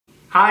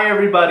Hi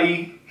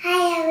everybody.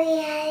 Hi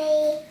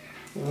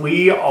everybody.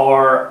 We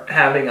are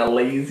having a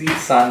lazy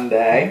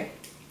Sunday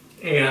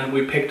and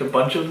we picked a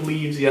bunch of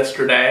leaves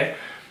yesterday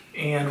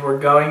and we're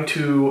going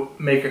to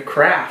make a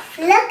craft.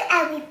 Look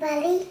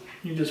everybody.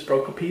 You just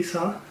broke a piece,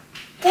 huh?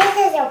 This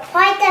is a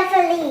part of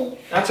a leaf.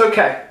 That's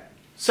okay.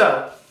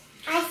 So,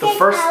 the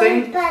first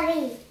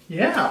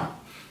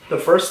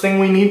thing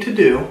we need to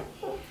do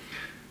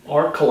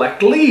are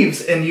collect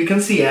leaves, and you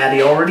can see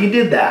Addie already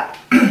did that.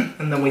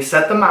 And then we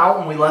set them out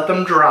and we let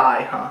them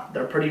dry, huh?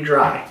 They're pretty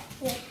dry.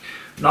 Yeah.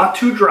 Not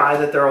too dry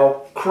that they're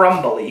all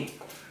crumbly,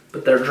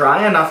 but they're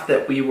dry enough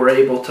that we were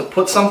able to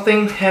put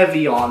something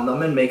heavy on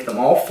them and make them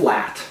all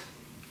flat.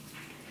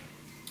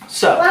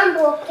 So,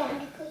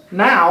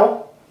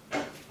 now,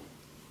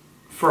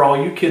 for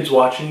all you kids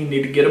watching, you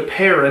need to get a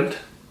parent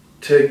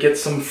to get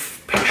some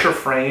picture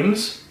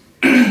frames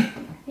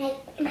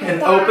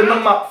and open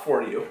them up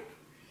for you.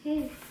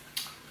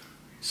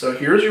 So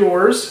here's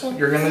yours.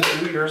 You're going to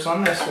do yours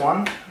on this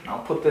one. I'll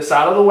put this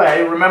out of the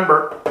way.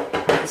 Remember,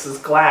 this is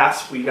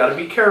glass. We got to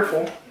be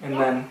careful. And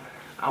then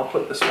I'll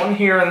put this one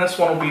here and this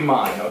one will be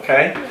mine,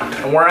 okay?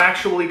 And we're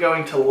actually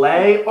going to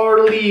lay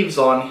our leaves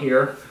on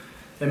here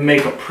and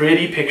make a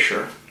pretty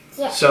picture.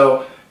 Yeah.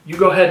 So you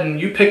go ahead and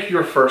you pick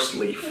your first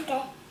leaf.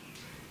 Okay.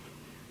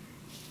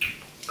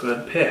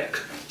 Good pick.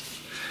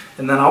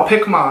 And then I'll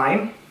pick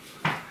mine.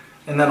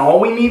 And then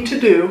all we need to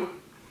do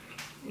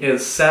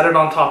is set it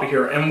on top of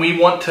here. And we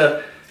want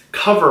to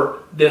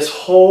cover this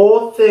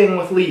whole thing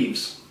with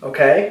leaves,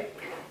 okay?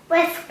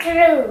 With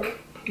glue.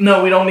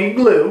 No, we don't need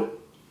glue.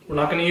 We're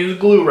not going to use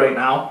glue right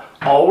now.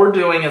 All we're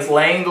doing is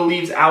laying the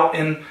leaves out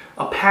in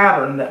a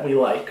pattern that we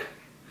like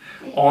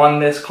on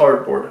this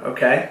cardboard,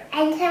 okay?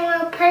 And then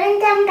we'll put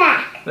them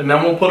back. And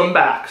then we'll put them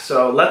back.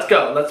 So let's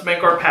go. Let's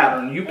make our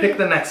pattern. You pick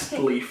the next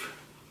leaf.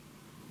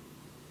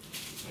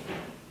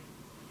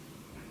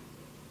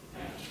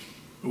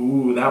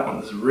 Ooh, that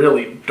one's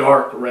really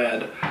dark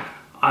red.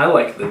 I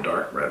like the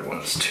dark red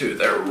ones too.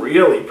 They're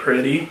really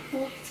pretty.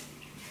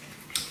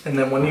 And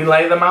then when you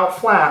lay them out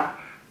flat,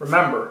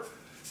 remember,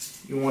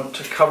 you want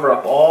to cover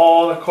up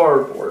all the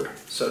cardboard.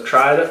 So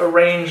try to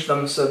arrange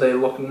them so they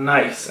look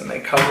nice and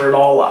they cover it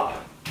all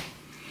up.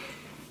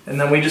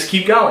 And then we just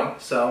keep going.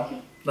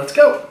 So let's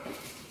go.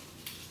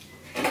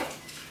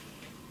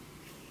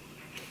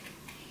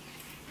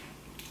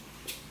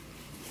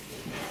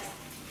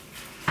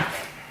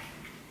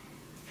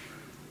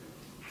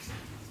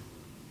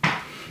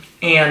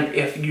 And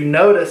if you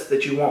notice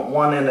that you want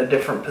one in a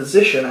different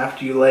position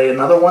after you lay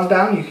another one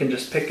down, you can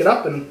just pick it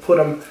up and put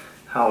them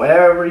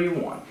however you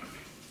want.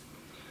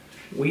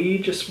 We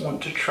just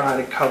want to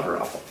try to cover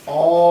up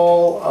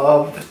all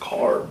of the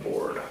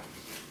cardboard.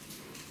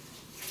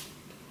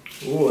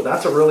 Ooh,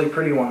 that's a really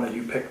pretty one that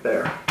you picked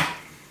there.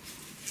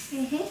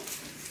 Wait,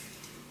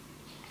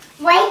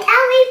 everybody.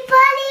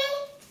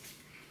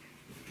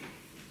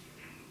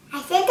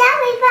 I said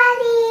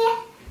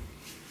everybody.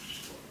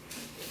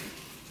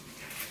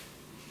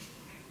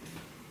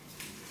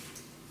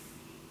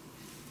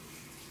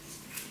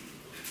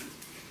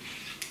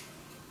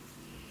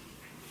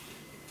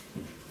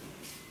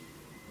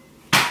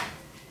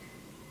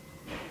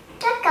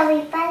 Look,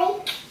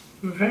 everybody.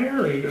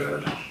 Very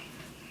good.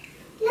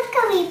 Look,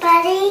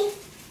 everybody.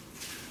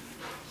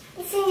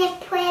 Isn't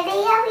it pretty,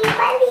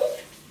 everybody?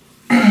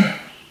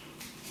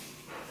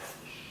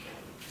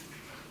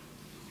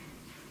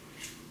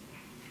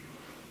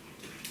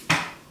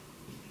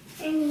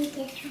 I need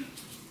this one.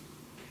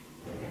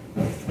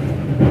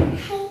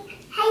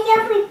 Hey,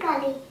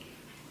 everybody.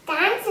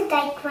 That's a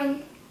dark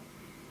one.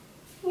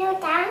 No,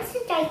 that's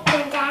a dark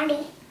one,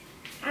 Daddy.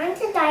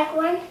 That's a dark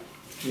one.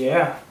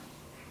 Yeah.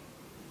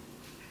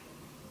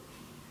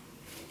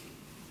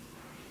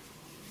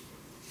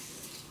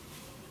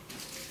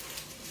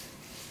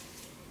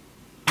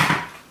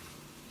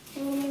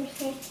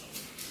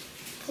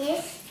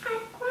 This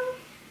dark one.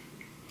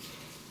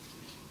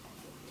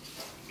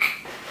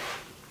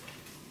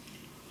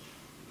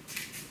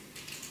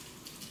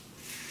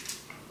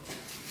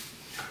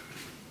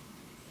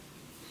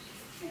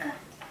 Go.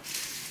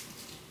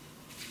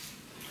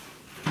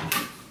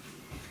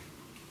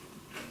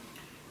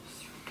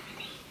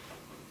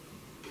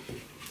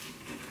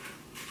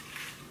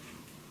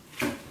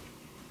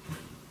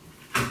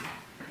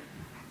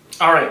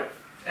 All right,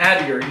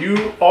 Addie, are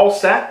you all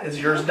set? Is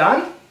yours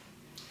done?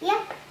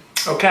 Yep.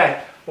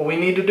 Okay, what we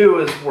need to do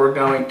is we're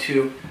going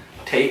to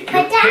take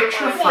your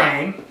picture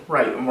frame,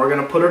 right, and we're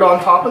going to put it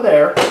on top of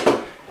there.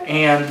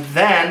 And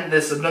then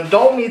an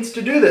adult needs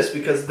to do this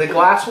because the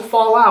glass will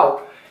fall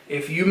out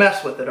if you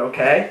mess with it,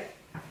 okay?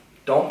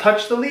 Don't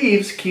touch the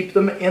leaves, keep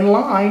them in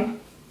line.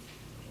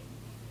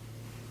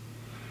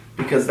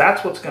 Because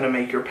that's what's going to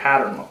make your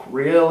pattern look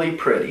really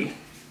pretty.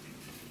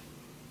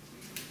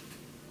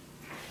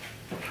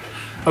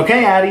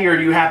 Okay, Addie, are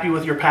you happy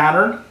with your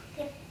pattern?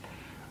 Yep.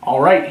 All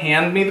right,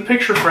 hand me the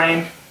picture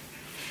frame.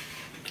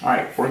 All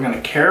right, we're going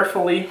to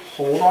carefully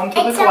hold on to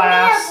the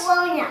glass.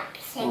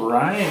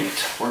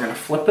 Right, we're going to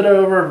flip it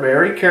over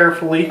very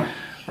carefully.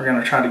 We're going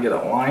to try to get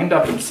it lined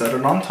up and set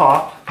it on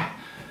top.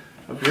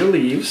 of your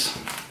leaves.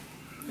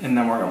 And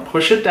then we're going to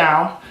push it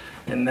down.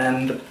 And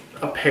then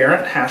a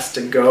parent has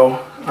to go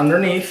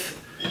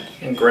underneath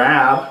and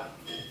grab.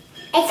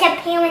 It's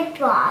a parent's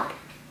job.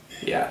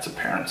 Yeah, it's a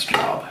parent's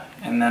job.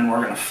 And then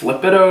we're going to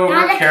flip it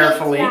over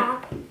carefully.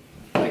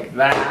 Like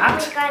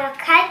that. We gotta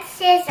cut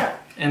scissors.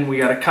 And we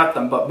gotta cut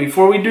them. But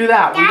before we do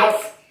that,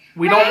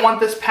 we don't want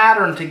this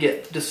pattern to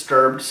get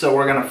disturbed, so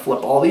we're gonna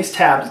flip all these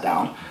tabs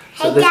down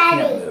so this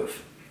can't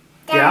move.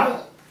 Daddy,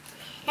 Yeah?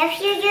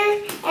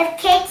 if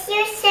kids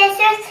use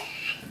scissors,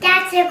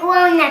 that's a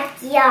grown-up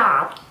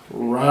job.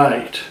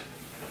 Right.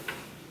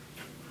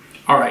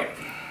 Alright.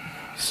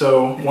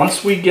 So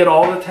once we get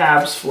all the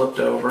tabs flipped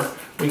over,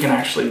 we can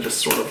actually just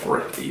sort of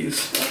rip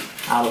these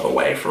out of the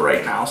way for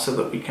right now so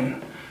that we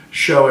can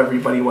show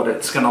everybody what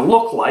it's gonna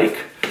look like.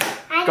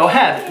 Go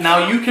ahead.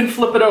 Now you can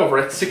flip it over.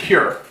 It's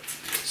secure.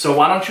 So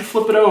why don't you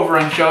flip it over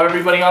and show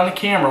everybody on the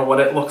camera what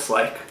it looks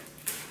like.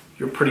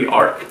 Your pretty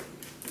arc.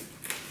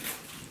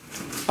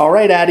 All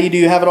right, Addie, do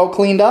you have it all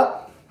cleaned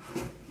up?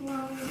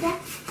 No.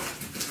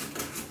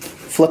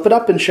 Flip it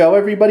up and show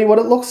everybody what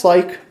it looks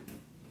like.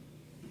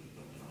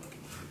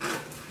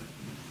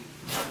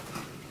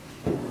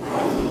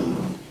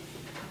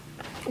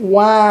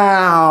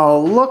 Wow,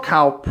 look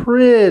how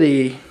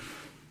pretty.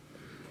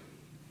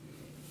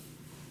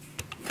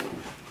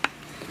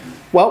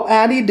 Well,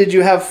 Addie, did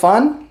you have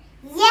fun?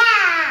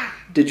 Yeah.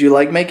 Did you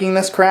like making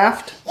this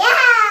craft?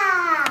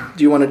 Yeah.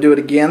 Do you want to do it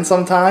again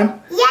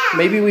sometime? Yeah.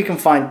 Maybe we can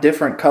find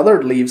different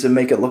colored leaves and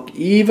make it look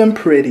even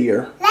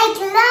prettier. Like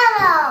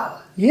Lolo.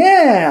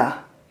 Yeah.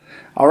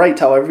 All right,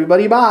 tell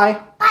everybody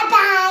bye.